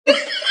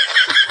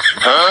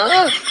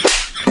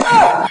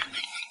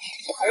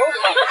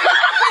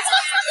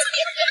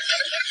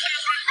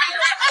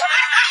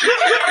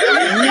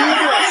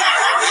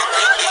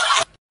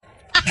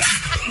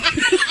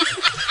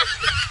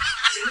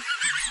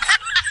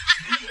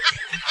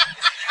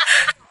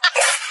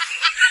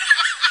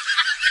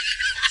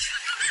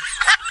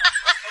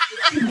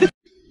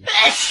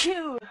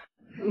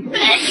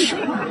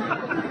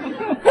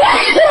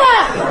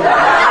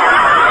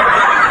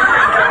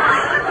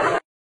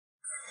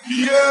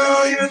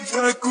也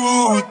太孤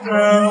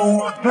单，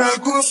我太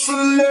过自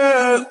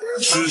恋，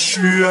只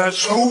需爱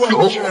超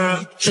完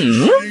全，只需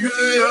原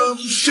谅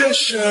谢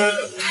谢。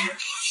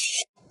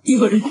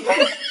有人。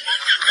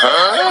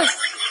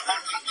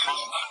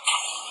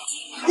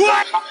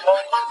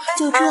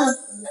就这。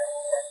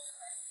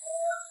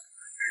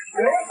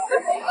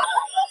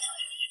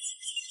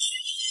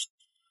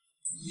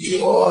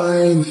我爱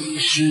你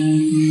是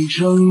一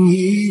整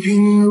一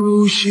贫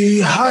如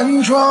洗，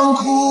寒窗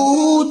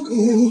苦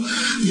读，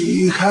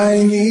离开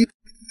你。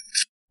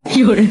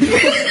有人。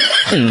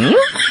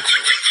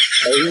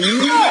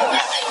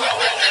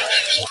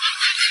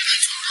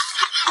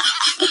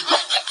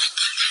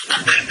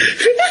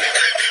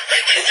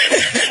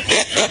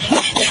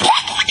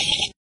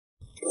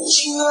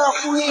情而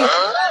不语，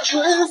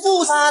纯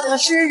复杂的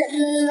是人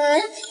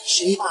类，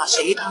谁把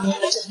谁当了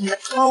真的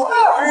好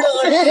玩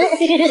的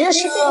人？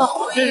社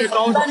会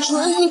单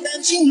纯，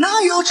感情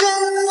哪有真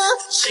啊？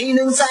谁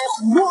能在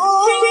乎我？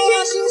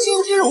星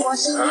星知我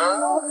心。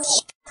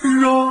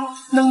若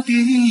能第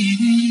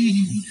一，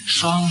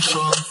双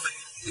双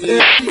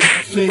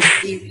飞飞，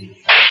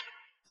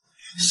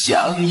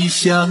相依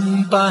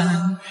相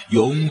伴，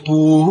永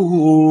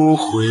不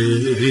悔。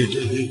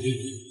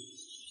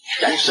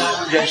燃烧，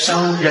燃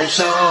烧，燃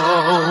烧，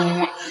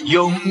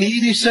用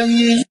你的声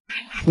音。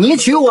你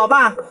娶我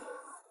吧？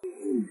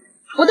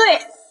不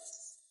对。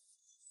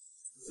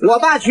我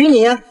爸娶你？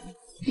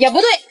也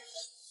不对。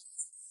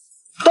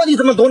到底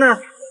怎么读呢？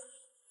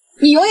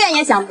你永远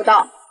也想不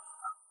到。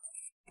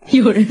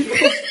有人。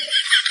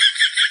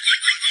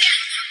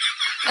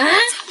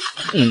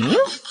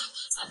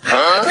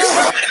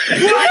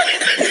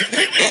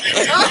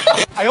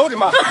哎呦我的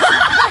妈！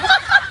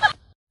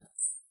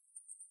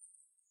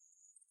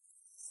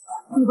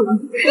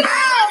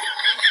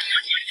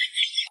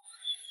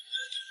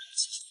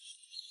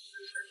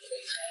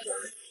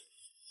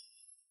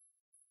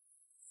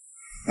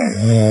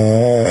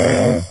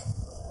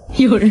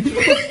有人。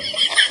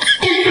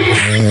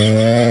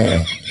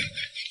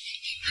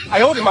哎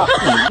呦我的妈！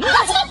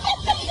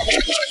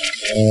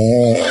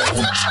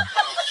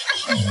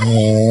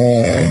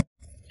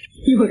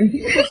有人。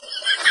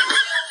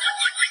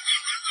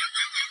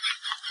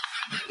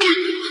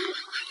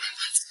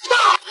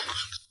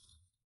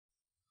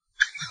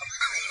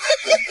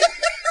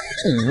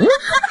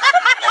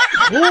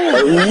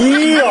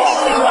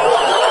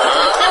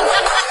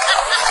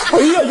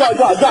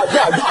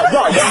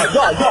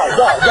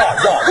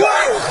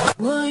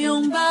我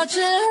拥抱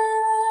着。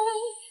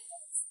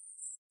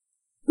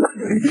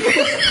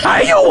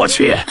哎呦我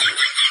去！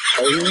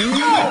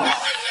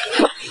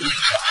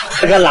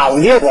这个老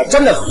爹我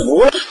真的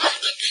服了。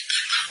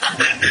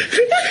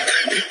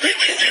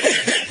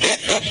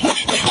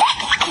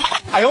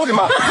哎呦我的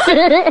妈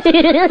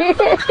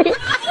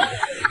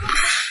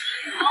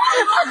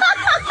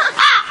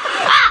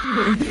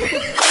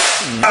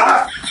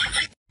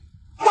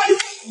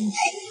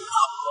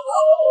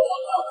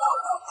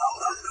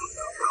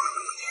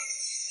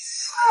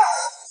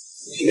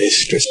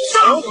！Mr.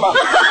 哎呦我的妈！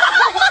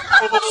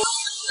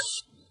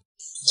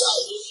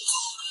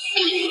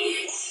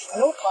哎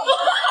呦我的妈！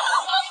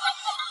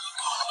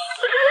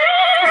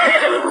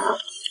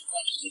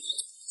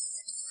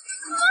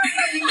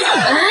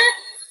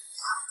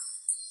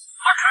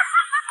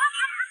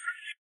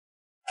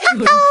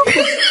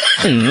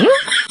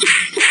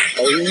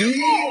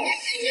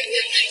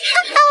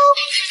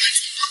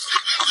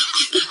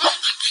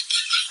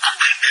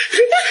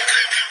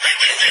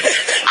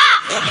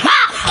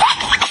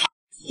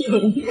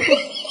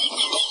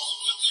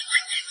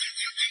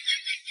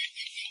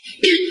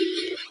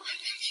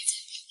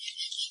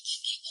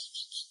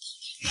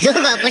如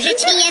果不是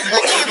亲眼所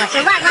见，我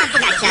是万万不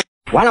敢相信。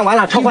完了完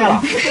了，车坏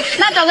了。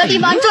那找个地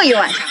方住一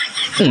晚上。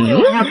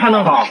那才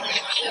能好。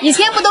以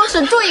前不都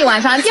是住一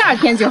晚上，第二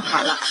天就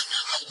好了？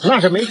那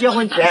是没结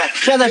婚前，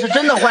现在是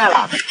真的坏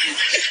了。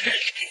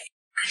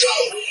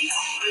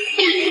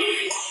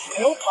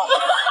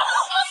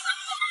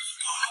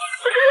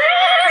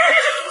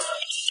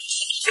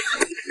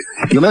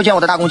有没有见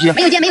我的大公鸡？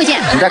没有见，没有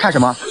见。你在看什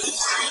么？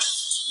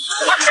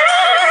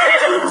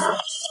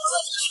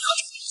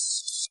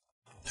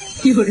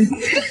有人。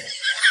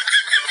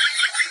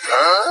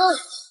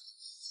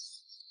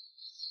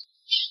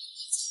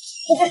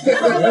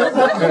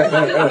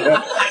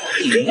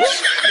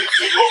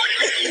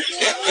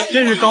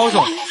真是高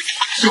手！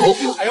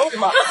哎呦我的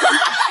妈！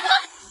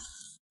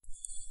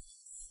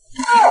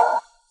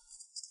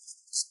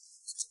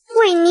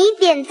为你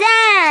点赞。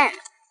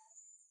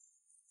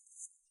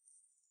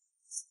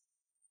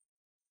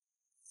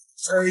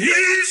在一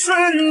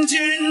瞬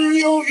间，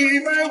有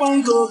100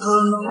万个可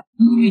能，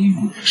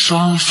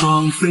双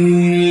双飞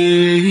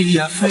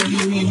呀飞，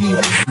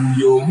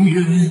永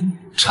远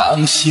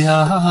长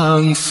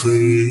相随。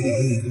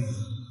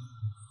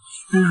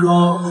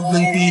若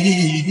能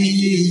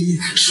比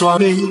双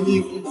飞，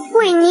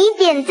为你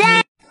点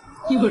赞。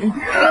有人。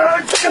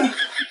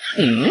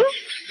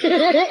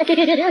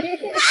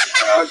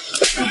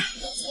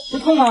不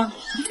痛吗？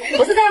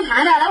我是在这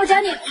爬的，来我教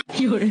你。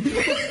有人。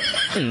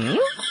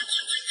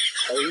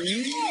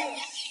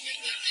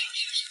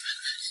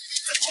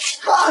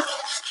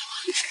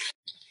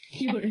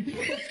有人，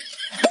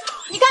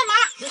你干嘛？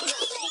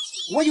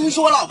我以为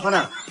是我老婆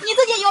呢。你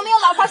自己有没有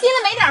老婆，心里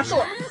没点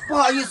数？不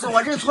好意思，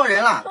我认错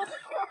人了。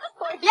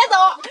别走，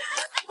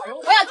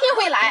我要听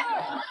回来。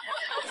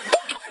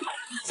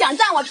想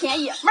占我便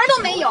宜，门都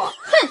没有！哼，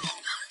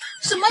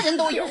什么人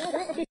都有。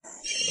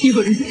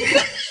有人，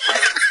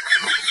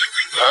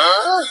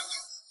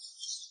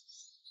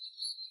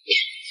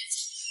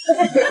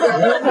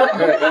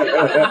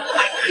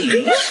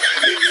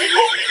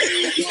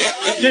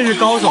真是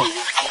高手。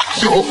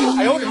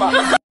哎呦我的妈！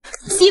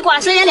西瓜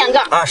10元2个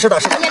啊，是的，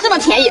是的。也这么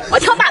便宜，我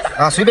挑大的。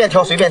啊，随便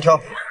挑，随便挑。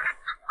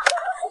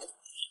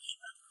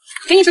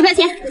给你10块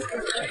钱。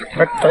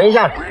等一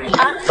下，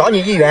找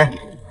你1元。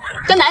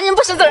这男人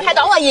不识字还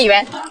找我1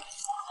元？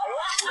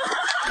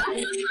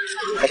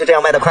还是这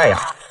样卖得快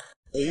呀。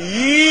哎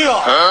呀！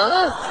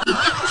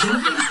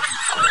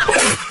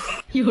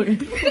有人，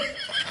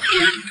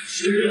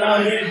是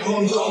那夜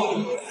空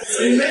中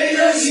最美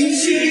的星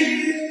星，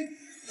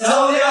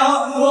照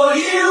亮我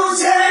一路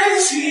前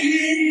行。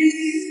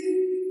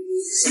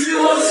是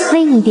我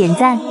为你点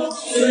赞。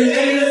最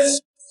美的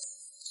星。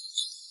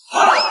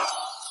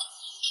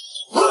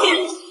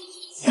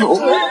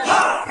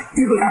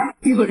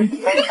有人，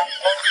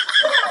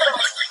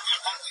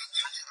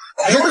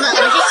如果不是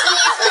亲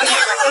眼所见，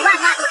我是万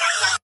万不敢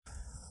相信。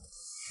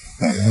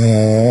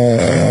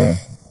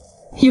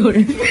有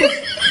人，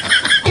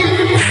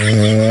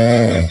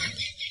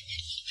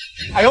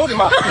哎呦我的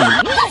妈！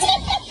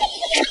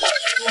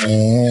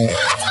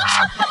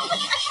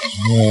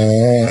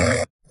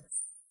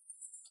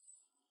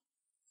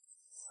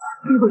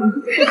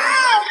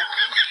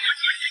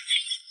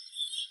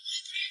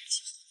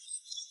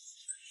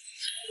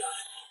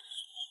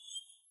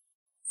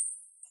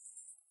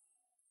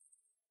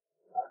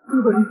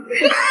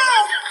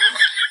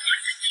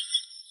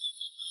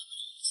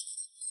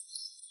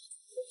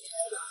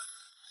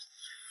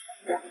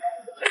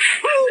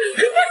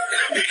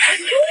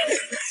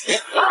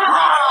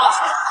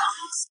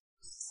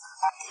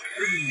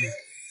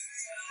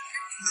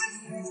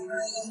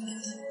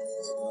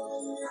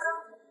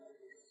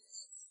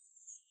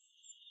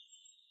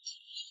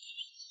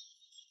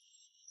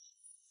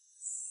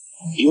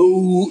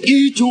有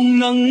一种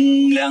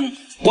能量，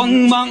光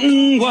芒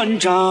万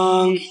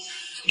丈，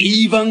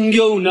一方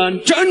有难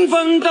绽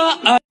放大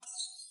爱。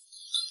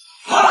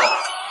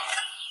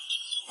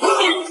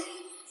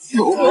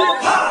有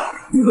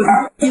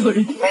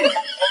人，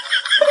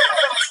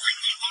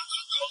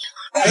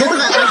如果不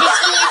是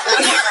亲眼所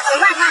见，我是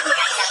万万不敢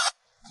相信。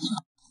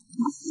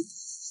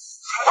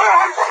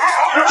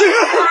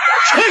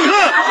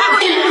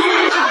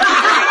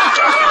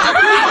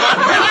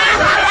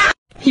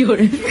有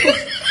人，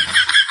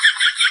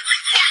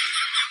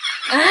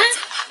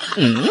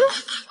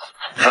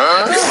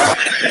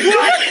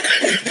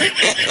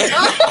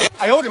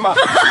哎呦我的妈！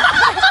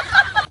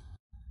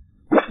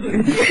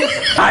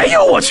哎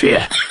呦我去！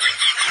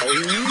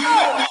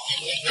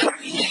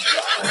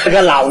这个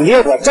老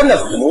爷我真的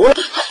服了。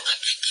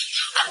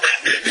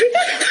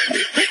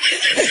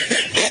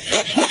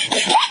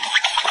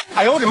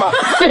哎呦我的妈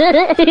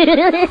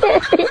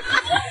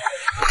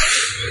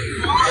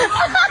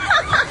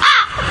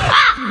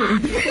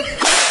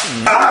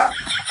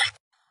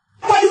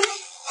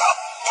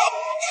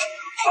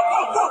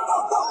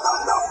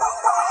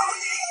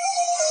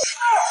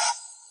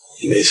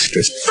！Mr. 哎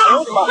呦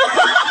我的妈！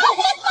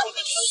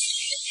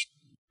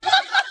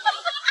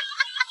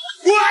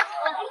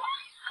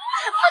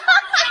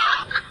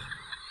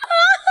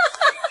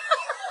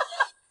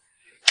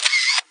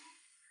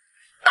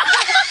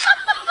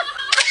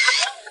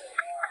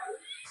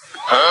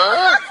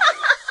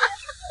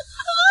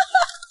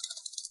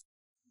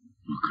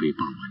我可以抱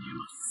抱你吗？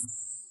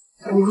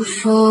无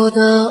数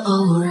的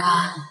偶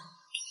然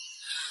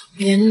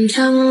变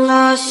成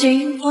了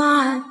习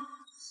惯，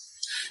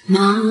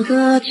那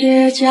个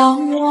街角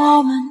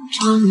我们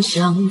常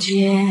相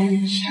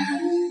见。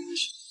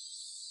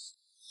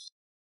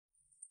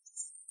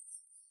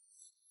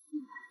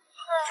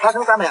花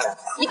生咋卖了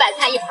100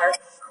菜1盆。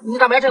你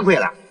咋卖这么贵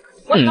了？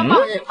我是个盲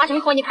人，花生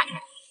托你看看。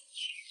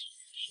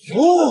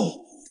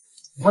哦，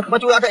我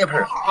就要这一盆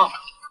啊！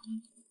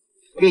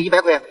给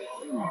100块。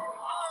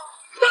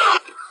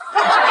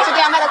还是这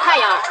样卖的快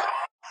呀？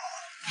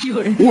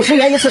有人， 50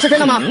元一次是真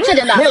的吗？是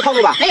真的。没有套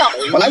路吧？没有。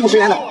我来50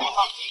元的。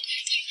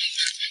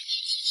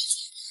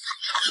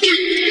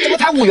这不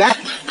才5元？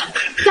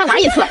再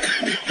玩一次。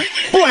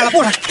不玩了，不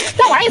玩了。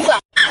再玩一次。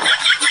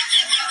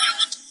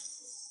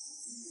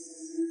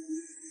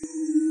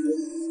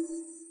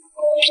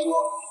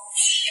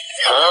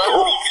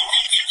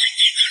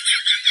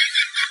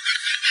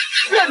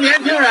这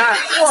年轻人，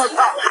我操！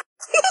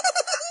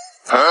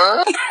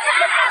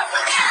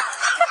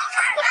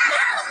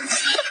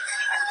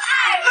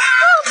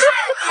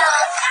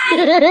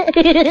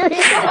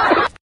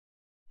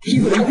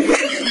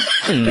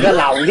这个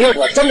老爹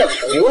我真的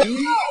服了。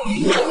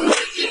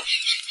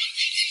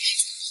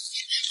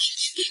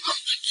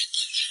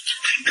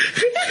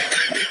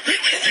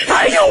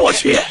哎呦我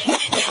去！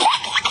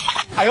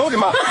哎呦我的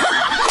妈！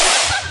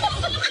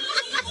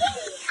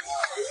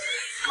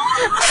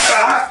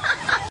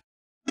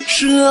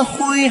社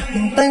会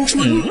很单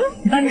纯，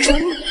单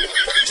纯。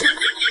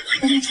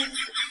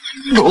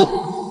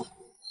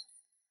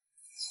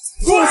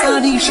复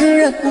杂的是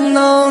人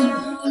呢。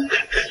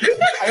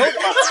哎呦我的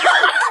妈！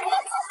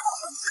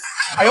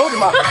哎呦我的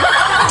妈！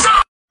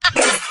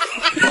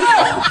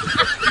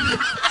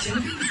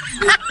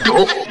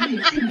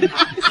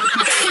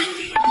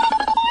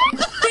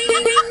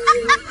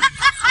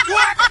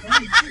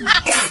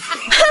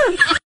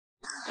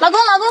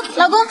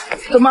老公，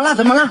怎么了？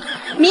怎么了？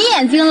迷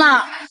眼睛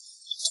了。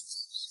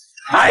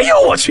哎呦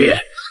我去！